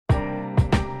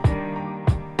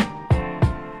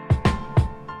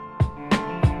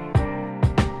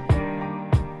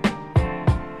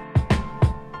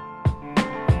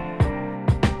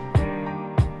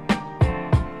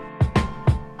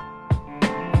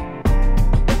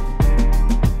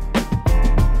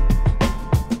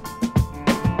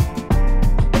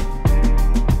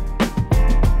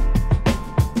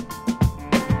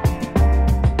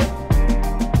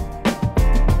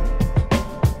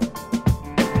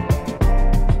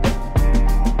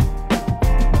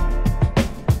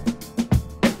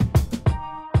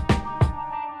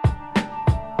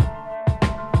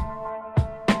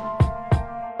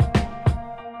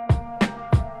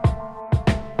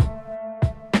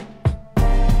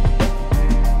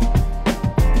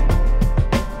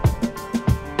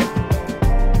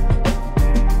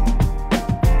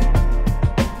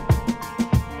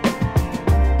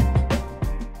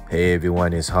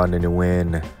everyone, it's Honda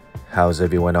Nguyen. How's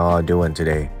everyone all doing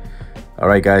today?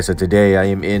 Alright guys, so today I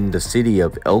am in the city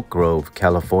of Elk Grove,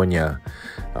 California.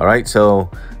 Alright, so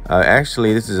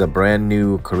actually this is a brand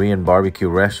new Korean barbecue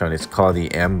restaurant. It's called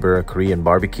the Ember Korean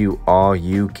Barbecue All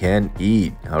You Can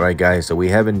Eat. Alright guys, so we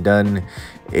haven't done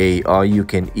a all you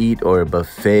can eat or a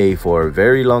buffet for a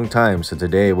very long time, so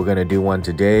today we're gonna do one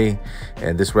today,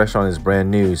 and this restaurant is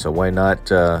brand new, so why not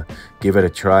give it a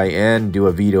try and do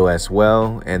a video as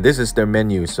well. And this is their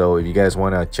menu, so if you guys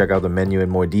want to check out the menu in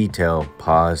more detail,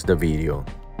 pause the video.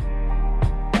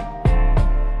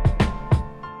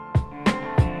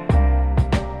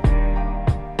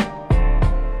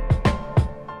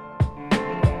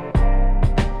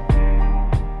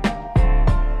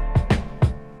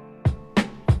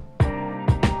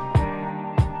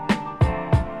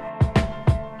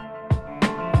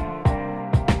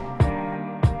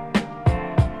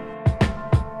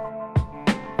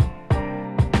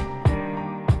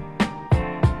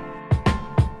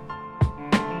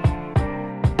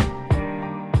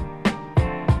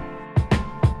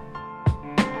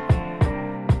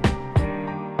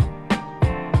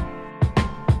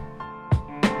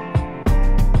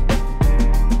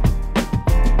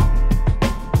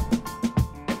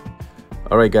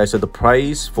 Alright guys, so the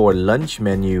price for lunch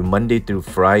menu Monday through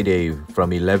Friday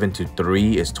from 11 to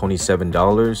 3 is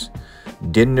 $27.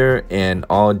 Dinner and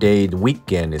all day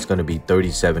weekend is going to be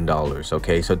 $37.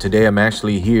 Okay, so today I'm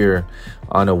actually here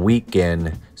on a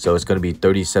weekend, so it's going to be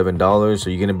 $37.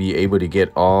 So you're going to be able to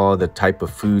get all the type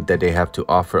of food that they have to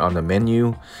offer on the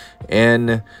menu.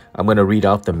 And I'm going to read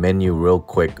off the menu real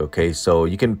quick. Okay, so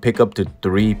you can pick up to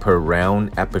 3 per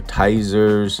round.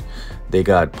 Appetizers, they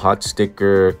got pot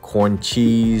sticker, corn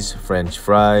cheese, french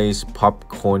fries,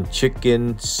 popcorn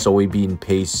chicken, soybean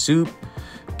paste soup,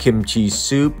 kimchi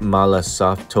soup, mala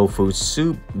soft tofu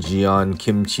soup, Jeon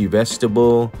kimchi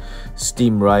vegetable,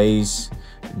 steamed rice,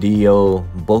 dio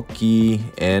boki,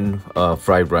 and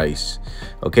fried rice.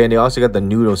 Okay, and they also got the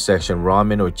noodle section,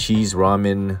 ramen or cheese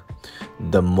ramen,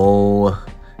 the mo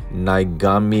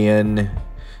naigamian,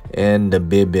 and the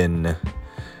bibin.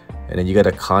 And then you got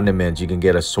a condiment. You can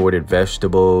get assorted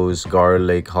vegetables,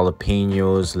 garlic,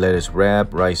 jalapenos, lettuce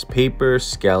wrap, rice paper,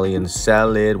 scallion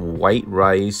salad, white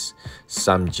rice,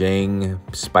 samjang,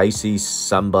 spicy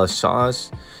sambal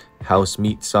sauce, house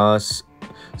meat sauce,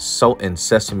 salt and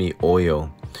sesame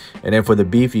oil. And then for the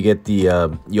beef, you get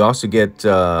the you also get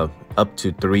up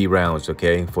to 3 rounds,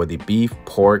 okay, for the beef,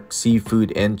 pork,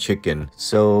 seafood, and chicken.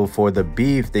 So for the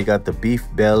beef, they got the beef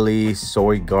belly,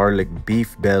 soy garlic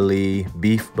beef belly,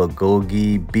 beef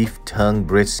bulgogi, beef tongue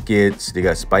briskets. They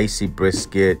got spicy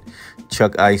brisket,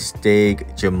 chuck eye steak,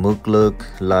 jamukluk,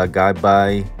 la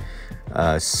gabai,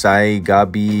 sai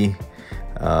gabi,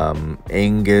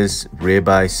 Angus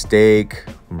ribeye steak,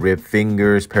 rib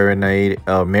fingers,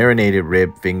 marinated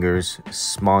rib fingers,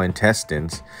 small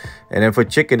intestines. And then for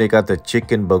chicken, they got the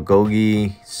chicken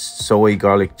bulgogi, soy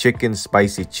garlic chicken,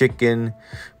 spicy chicken.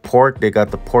 Pork, they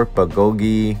got the pork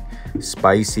bulgogi,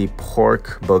 spicy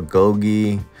pork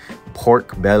bulgogi,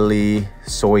 pork belly,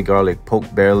 soy garlic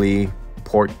poke belly,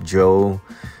 pork joe,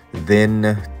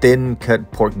 then thin cut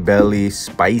pork belly,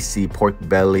 spicy pork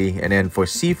belly. And then for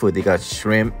seafood, they got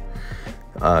shrimp,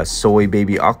 soy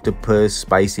baby octopus,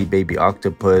 spicy baby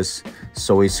octopus,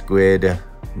 soy squid,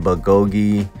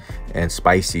 bulgogi, and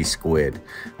spicy squid.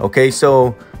 Okay,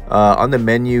 so on the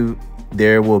menu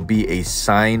there will be a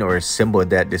sign or a symbol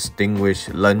that distinguish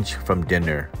lunch from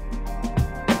dinner.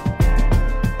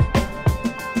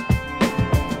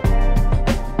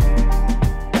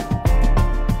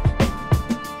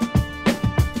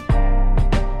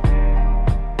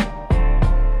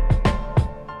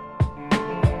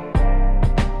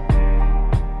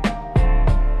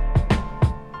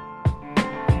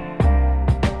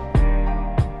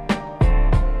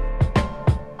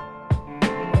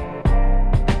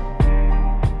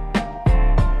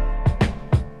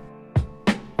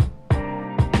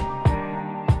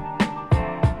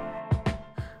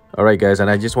 Alright guys, and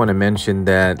I just want to mention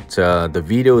that the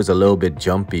video is a little bit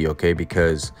jumpy, okay,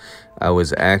 because I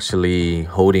was actually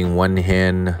holding one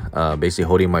hand, basically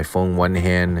holding my phone one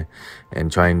hand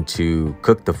and trying to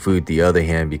cook the food the other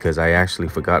hand, because I actually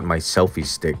forgot my selfie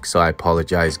stick, so I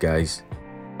apologize guys.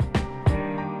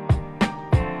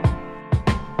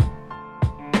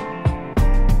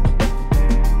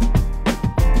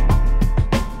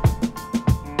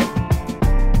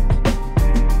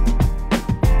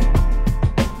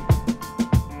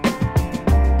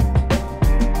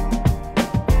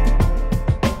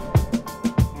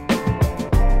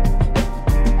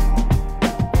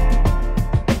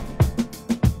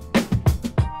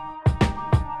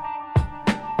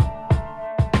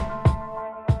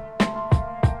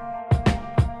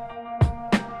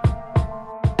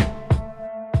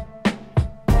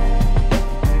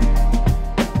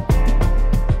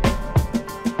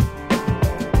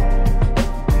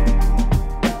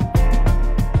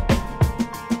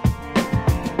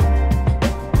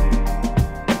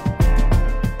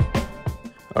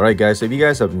 All right, guys, if you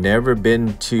guys have never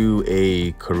been to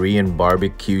a Korean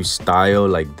barbecue style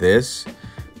like this,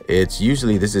 it's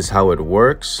usually this is how it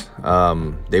works.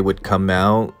 They would come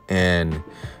out and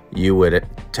you would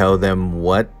tell them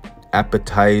what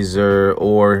appetizer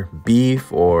or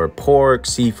beef or pork,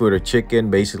 seafood or chicken,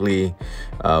 basically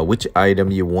which item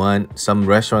you want. Some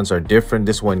restaurants are different.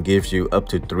 This one gives you up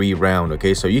to 3 rounds.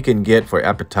 Okay, so you can get for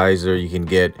appetizer, you can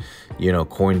get, you know,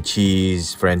 corn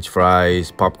cheese, french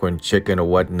fries, popcorn chicken or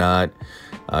whatnot.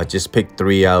 Just pick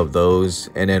 3 out of those,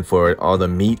 and then for all the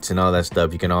meats and all that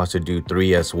stuff, you can also do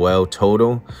 3 as well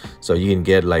total. So you can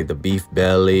get like the beef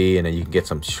belly, and then you can get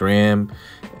some shrimp,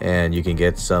 and you can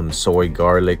get some soy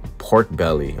garlic pork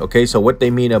belly. Okay, so what they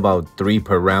mean about 3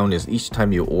 per round is each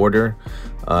time you order,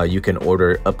 you can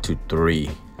order up to 3.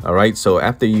 All right, so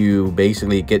after you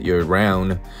basically get your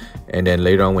round, and then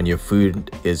later on when your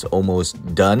food is almost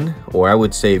done, or I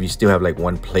would say if you still have like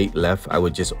 1 plate left, I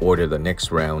would just order the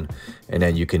next round, and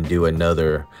then you can do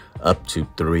another up to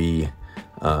 3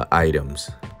 items.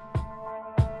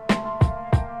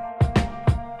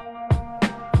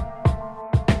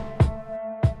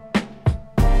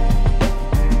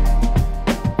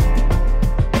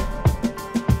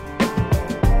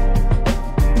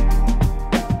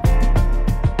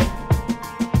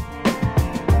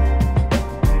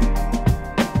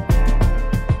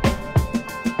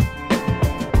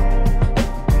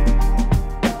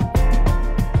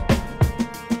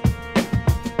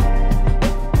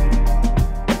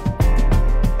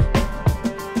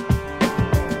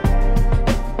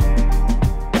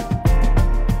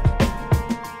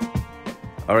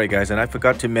 Alright guys, and I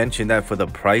forgot to mention that for the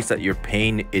price that you're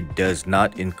paying, it does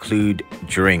not include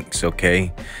drinks,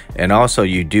 okay? And also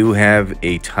you do have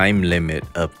a time limit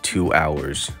of 2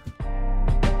 hours.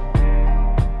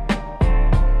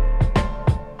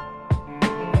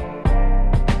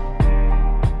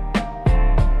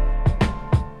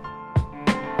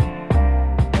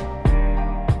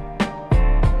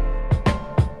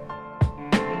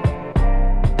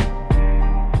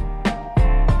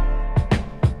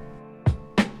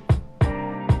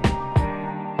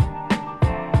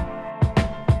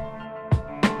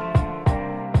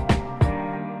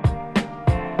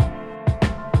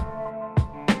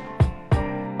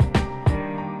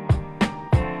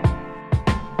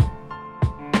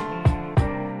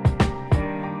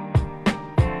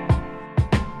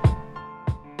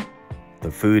 The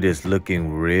food is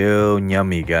looking real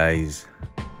yummy, guys.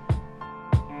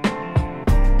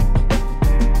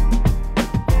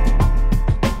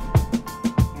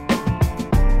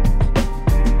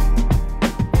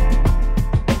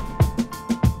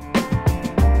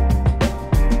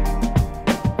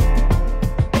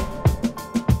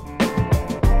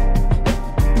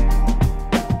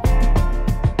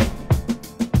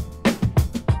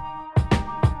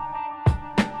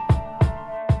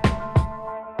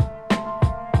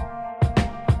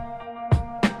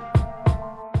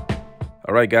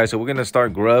 Alright guys, so we're gonna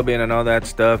start grubbing and all that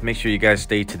stuff. Make sure you guys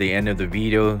stay to the end of the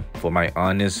video for my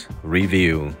honest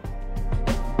review.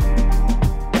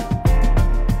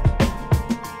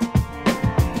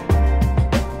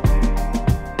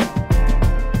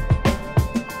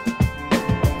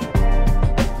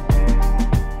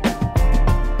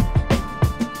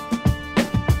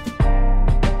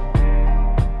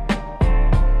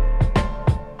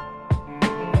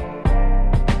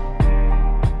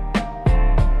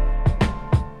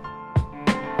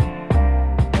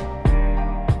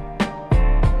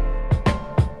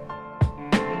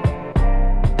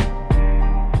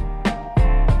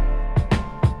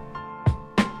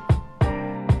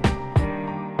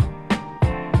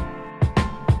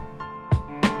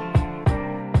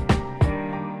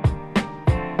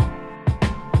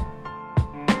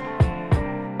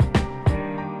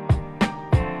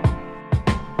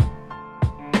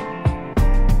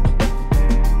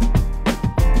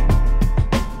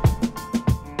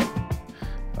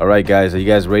 Alright guys, are you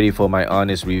guys ready for my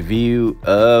honest review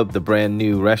of the brand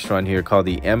new restaurant here called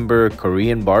the Ember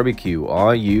Korean Barbecue?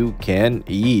 All you can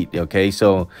eat. Okay,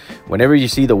 so whenever you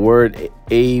see the word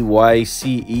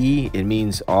AYCE, it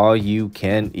means all you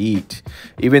can eat.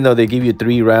 Even though they give you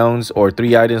 3 rounds or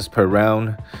 3 items per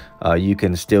round, you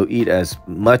can still eat as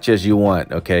much as you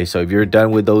want. Okay, so if you're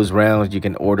done with those rounds, you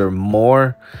can order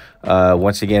more.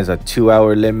 Once again, it's a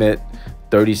 2-hour limit.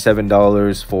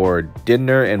 $37 for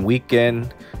dinner and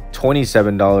weekend,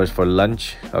 $27 for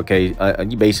lunch. Okay,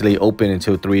 you basically open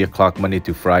until 3 o'clock Monday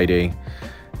to Friday.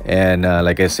 And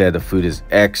like I said, the food is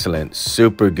excellent,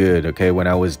 super good. Okay, when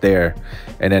I was there,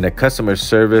 and then the customer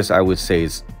service, I would say,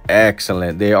 is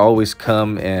excellent. They always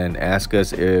come and ask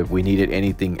us if we needed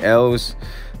anything else.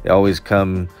 They always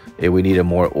come if we needed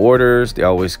more orders. They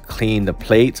always clean the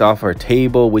plates off our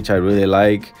table, which I really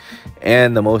like.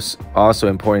 And the most also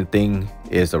important thing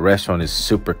is the restaurant is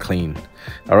super clean.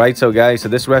 All right, so guys, so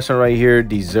this restaurant right here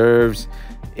deserves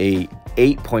a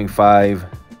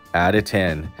 8.5 out of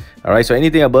 10. All right, so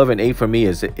anything above an 8 for me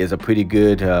is a pretty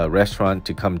good restaurant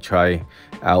to come try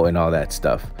out and all that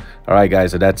stuff. All right,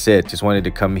 guys, so that's it. Just wanted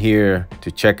to come here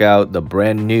to check out the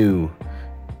brand new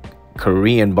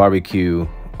Korean barbecue,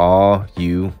 all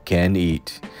you can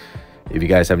eat. If you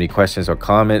guys have any questions or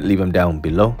comment, leave them down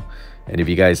below. And if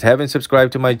you guys haven't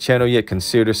subscribed to my channel yet,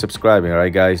 consider subscribing. All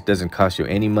right, guys, doesn't cost you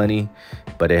any money,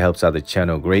 but it helps out the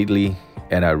channel greatly,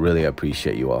 and I really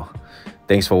appreciate you all.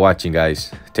 Thanks for watching,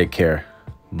 guys. Take care.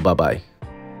 Bye-bye.